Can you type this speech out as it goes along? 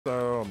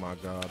Oh my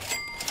god.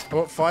 I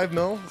bought 5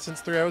 mil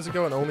since 3 hours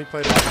ago and only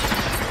played it.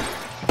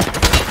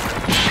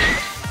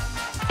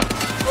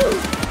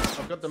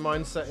 I've got the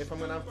mindset, if I'm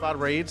gonna have bad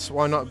raids,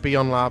 why not be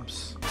on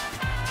labs?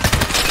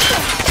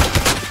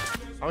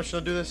 How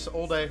should I do this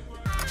all day?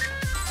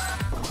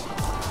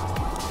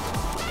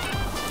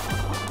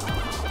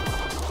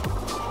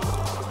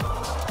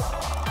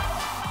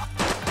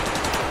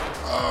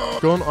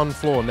 Gun on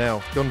floor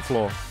now. Gun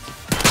floor.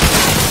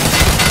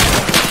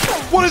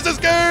 What is this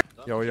game?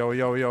 Yo, yo,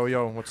 yo, yo,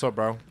 yo. What's up,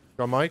 bro?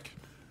 Got Mike?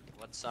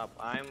 What's up?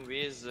 I'm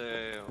with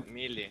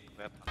melee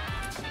weapon.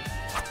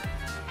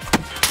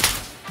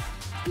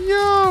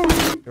 Yo!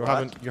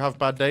 You have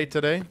bad day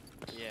today?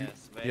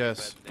 Yes, very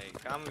bad day.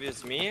 Come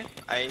with me.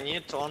 I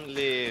need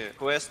only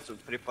quest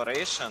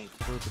preparation.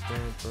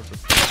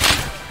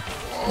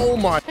 Oh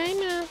my! I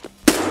know.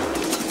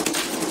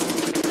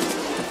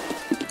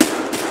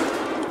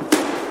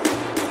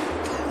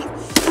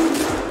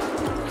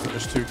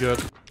 Just too good.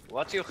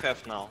 What you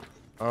have now?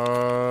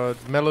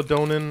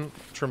 Melatonin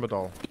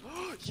Trimadol.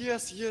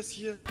 Yes, yes,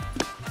 yes.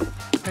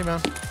 Hey, man.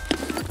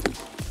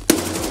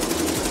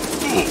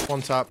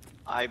 One tap.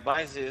 I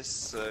buy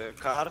this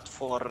card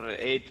for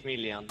 8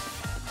 million.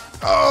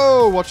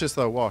 Oh, watch this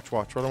though. Watch.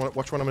 Watch what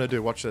I'm gonna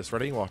do. Watch this.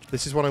 Ready? Watch.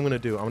 This is what I'm gonna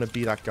do. I'm gonna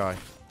be that guy.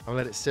 I'm gonna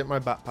let it sit in my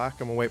backpack.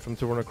 I'm gonna wait for him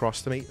to run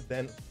across to me.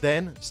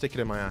 Then stick it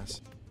in my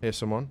ass. Here's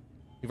someone.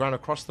 He ran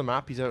across the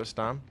map. He's out of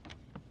stam.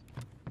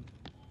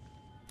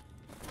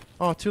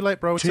 Oh, too late,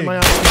 bro. It's in my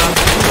ass,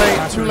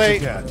 man. Too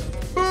late. Too late.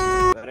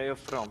 Where are you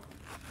from?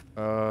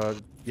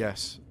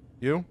 Yes.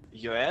 You?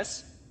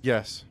 US?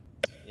 Yes.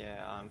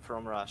 Yeah, I'm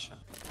from Russia.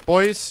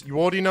 Boys, you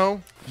already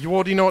know. You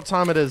already know what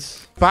time it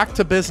is. Back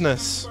to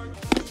business.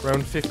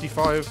 Round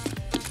 55.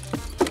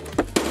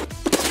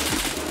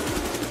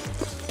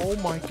 Oh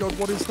my god,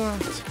 what is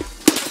that?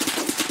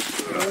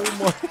 Oh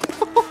my.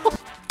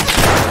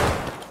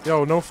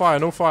 Yo, no fire,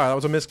 no fire. That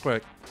was a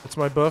misclick. It's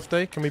my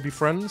birthday. Can we be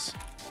friends?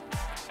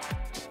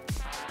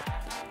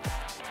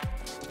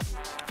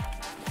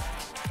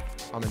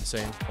 I'm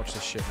insane. Watch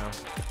this shit now.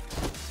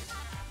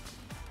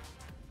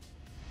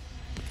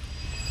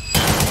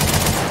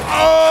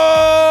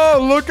 Oh,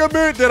 look at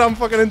me! Dude, I'm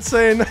fucking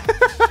insane.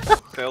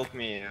 Help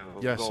me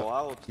yes, go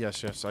out.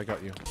 Yes, yes, I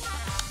got you.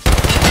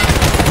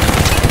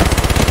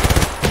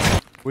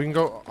 We can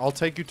go. I'll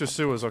take you to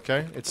sewers,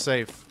 okay? It's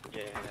safe.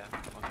 Yeah, yeah,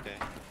 okay.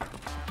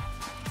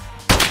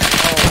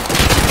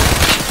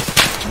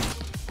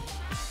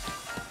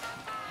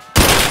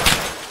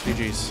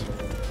 GG's.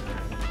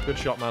 Good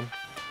shot, man.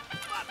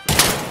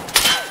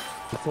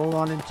 Full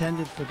on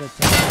intended for the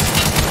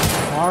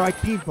time.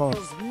 Alright, people.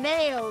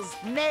 Nails,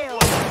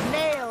 nails,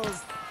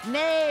 nails,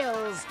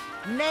 nails,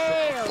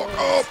 nails. Fuck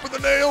up with the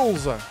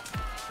nails!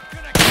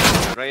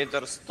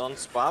 Raiders don't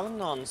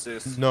spawn on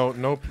this. No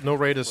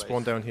raiders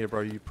spawn down here,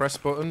 bro. You press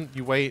button,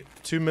 you wait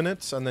 2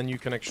 minutes, and then you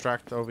can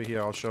extract over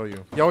here. I'll show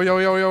you. Yo, yo,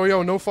 yo, yo,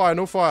 yo. No fire,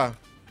 no fire.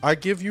 I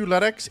give you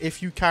Ledex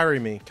if you carry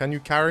me. Can you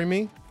carry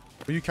me?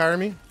 Will you carry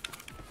me?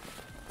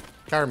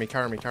 Carry me,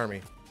 carry me, carry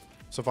me.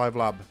 Survive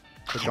lab.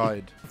 The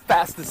guide.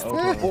 Fastest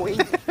boy.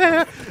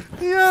 Yeah,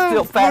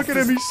 Still fastest, look at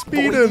him, he's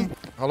speeding. boy.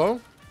 Hello?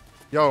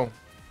 Yo.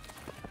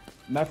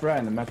 My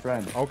friend, my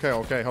friend. Okay,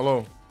 okay,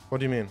 hello. What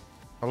do you mean?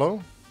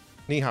 Hello?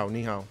 Ni hao,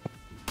 ni hao.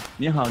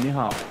 你好，你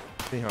好.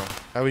 Ni hao.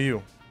 How are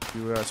you?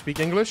 You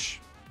speak English?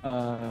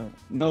 No,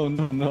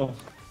 no, no.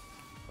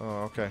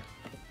 Oh, okay.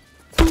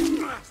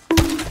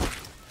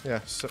 Yeah,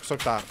 suck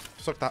that.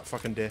 Suck that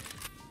fucking dick.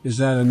 Is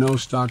that a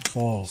no-stock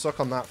fall? Suck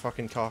on that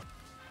fucking cock.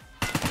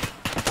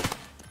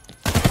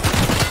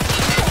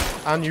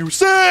 And you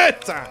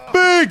sit!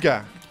 Big!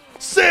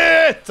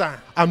 Sit!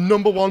 I'm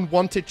 #1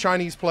 wanted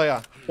Chinese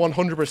player.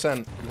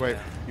 100%.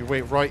 You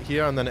wait right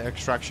here and then it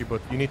extracts you, but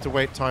you need to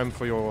wait time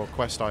for your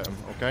quest item,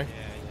 okay?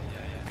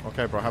 Yeah.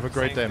 Okay, bro. Have a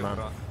great day, you, man.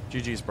 Bro.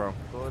 GG's, bro.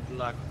 Good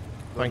luck.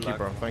 Thank you,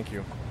 bro. Thank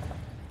you.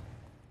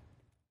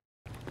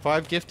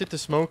 5 gifted to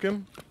smoke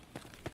him.